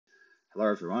Hello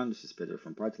everyone, this is Peter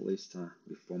from Pythonist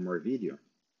with one more video.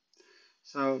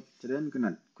 So today I'm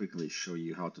gonna quickly show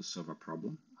you how to solve a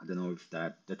problem. I don't know if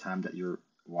that the time that you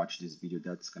watch this video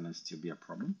that's gonna still be a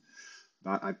problem,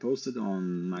 but I posted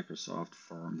on Microsoft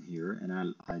forum here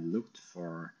and I looked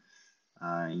for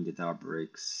in the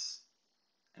Databricks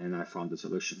and I found the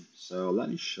solution. So let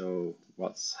me show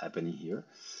what's happening here.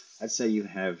 Let's say you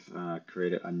have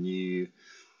created a new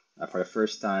for the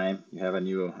first time, you have a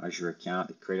new Azure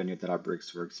account, create a new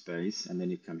Databricks workspace, and then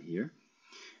you come here,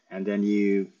 and then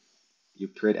you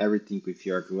create everything with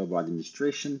your global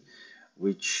administration,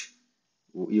 which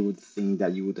you would think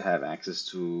that you would have access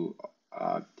to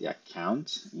the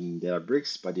account in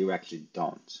Databricks, but you actually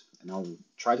don't. And I'll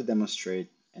try to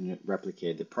demonstrate and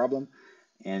replicate the problem.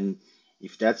 And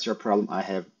if that's your problem, I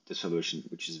have the solution,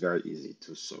 which is very easy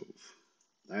to solve.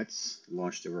 Let's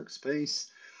launch the workspace.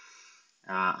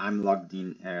 I'm logged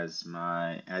in as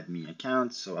my admin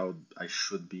account, so I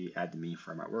should be admin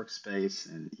for my workspace.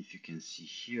 And if you can see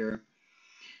here,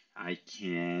 I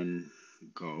can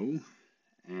go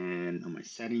and on my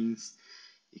settings,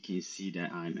 you can see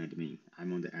that I'm admin.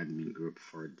 I'm on the admin group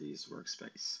for this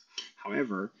workspace.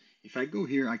 However, if I go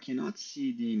here, I cannot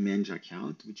see the manage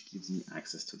account, which gives me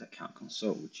access to the account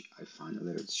console, which I find a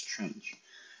little strange.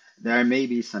 There may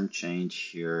be some change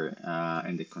here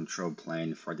in the control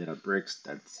plane for Databricks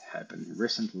that's happened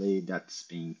recently that's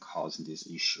been causing this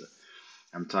issue.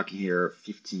 I'm talking here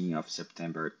 15th of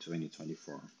September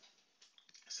 2024.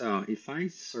 So if I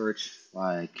search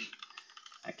like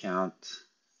account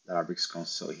Databricks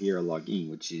console here, login,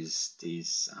 which is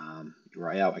this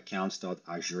URL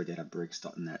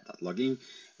accounts.azuredatabricks.net.login,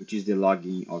 which is the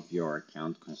login of your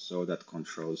account console that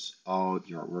controls all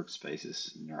your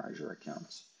workspaces in your Azure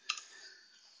accounts.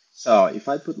 So if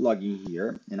I put login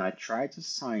here and I try to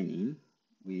sign in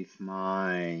with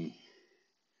my,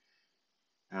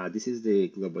 this is the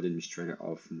global administrator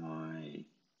of my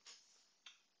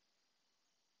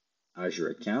Azure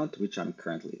account, which I'm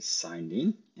currently signed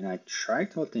in, and I try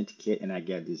to authenticate and I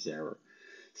get this error.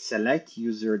 Select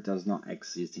user does not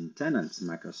exist in tenants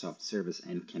Microsoft service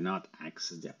and cannot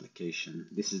access the application.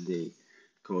 This is the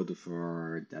code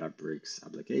for Databricks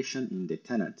application in the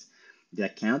tenant. The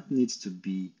account needs to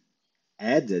be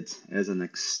added as an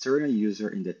external user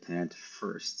in the tenant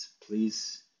first.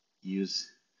 Please use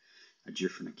a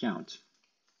different account.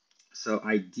 So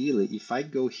ideally, if I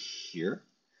go here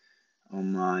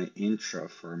on my intro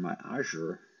for my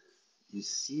Azure, you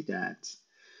see that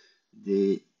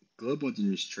the global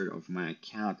administrator of my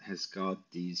account has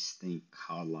got this thing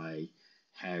called like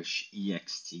hash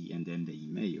ext and then the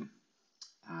email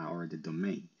or the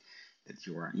domain that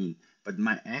you are in, but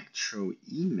my actual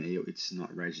email it's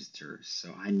not registered,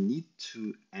 so I need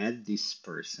to add this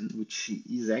person, which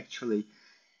is actually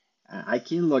I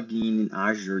can log in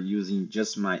Azure using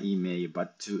just my email,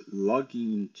 but to log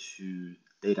into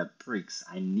Databricks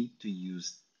I need to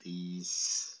use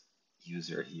this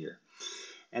user here,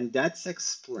 and that's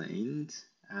explained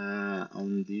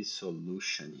on the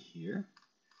solution here.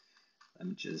 Let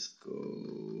me just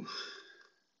go.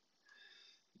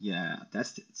 Yeah,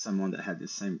 that's someone that had the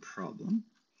same problem.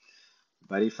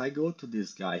 But if I go to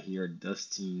this guy here,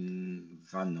 Dustin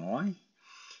Vanoy,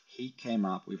 he came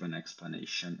up with an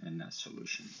explanation and a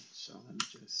solution. So let me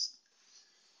just,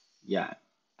 yeah,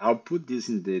 I'll put this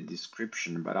in the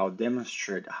description, but I'll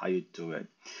demonstrate how you do it.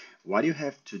 What you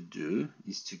have to do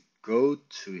is to go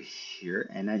to here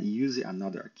and then use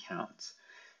another account.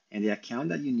 And the account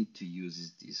that you need to use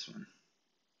is this one.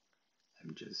 Let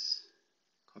me just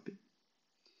copy.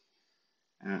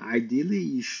 Ideally,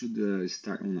 you should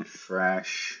start on a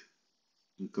fresh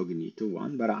incognito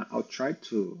one, but I'll try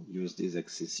to use this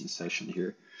existing session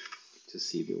here to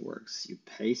see if it works. You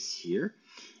paste here,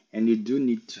 and you do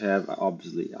need to have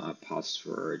obviously a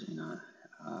password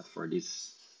for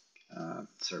this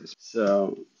service.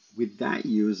 So with that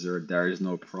user, there is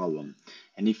no problem.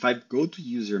 And if I go to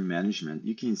user management,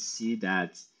 you can see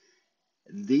that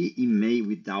the email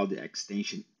without the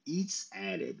extension is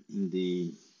added in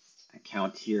the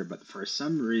account here, but for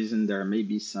some reason there may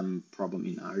be some problem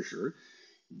in Azure.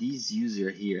 This user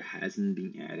here hasn't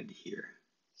been added here.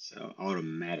 So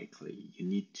automatically you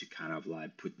need to kind of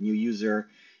like put new user,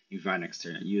 invite an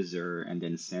external user, and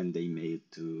then send the email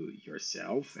to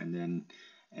yourself, and then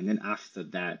after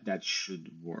that that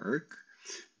should work.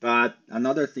 But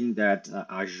another thing that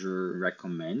Azure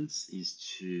recommends is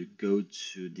to go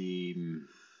to the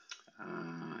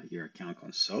your account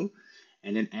console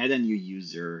and then add a new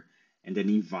user and then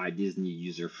invite this new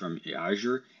user from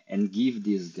Azure and give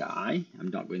this guy, I'm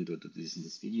not going to do this in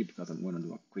this video because I'm going to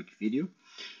do a quick video,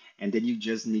 And then you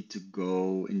just need to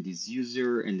go in this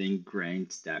user and then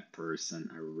grant that person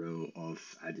a role of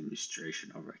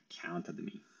administration or account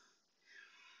admin.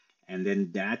 And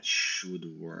then that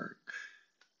should work.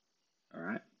 All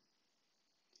right.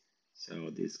 So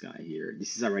this guy here,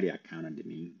 this is already account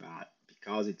admin, but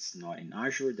because it's not in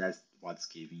Azure, that's what's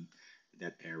giving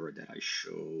that error that I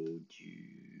showed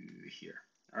you here.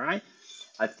 All right.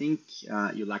 I think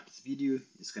you like this video.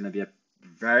 It's gonna be a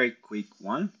very quick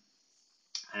one.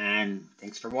 And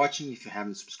thanks for watching. If you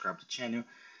haven't subscribed to the channel,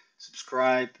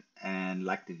 subscribe and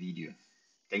like the video.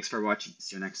 Thanks for watching.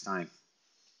 See you next time.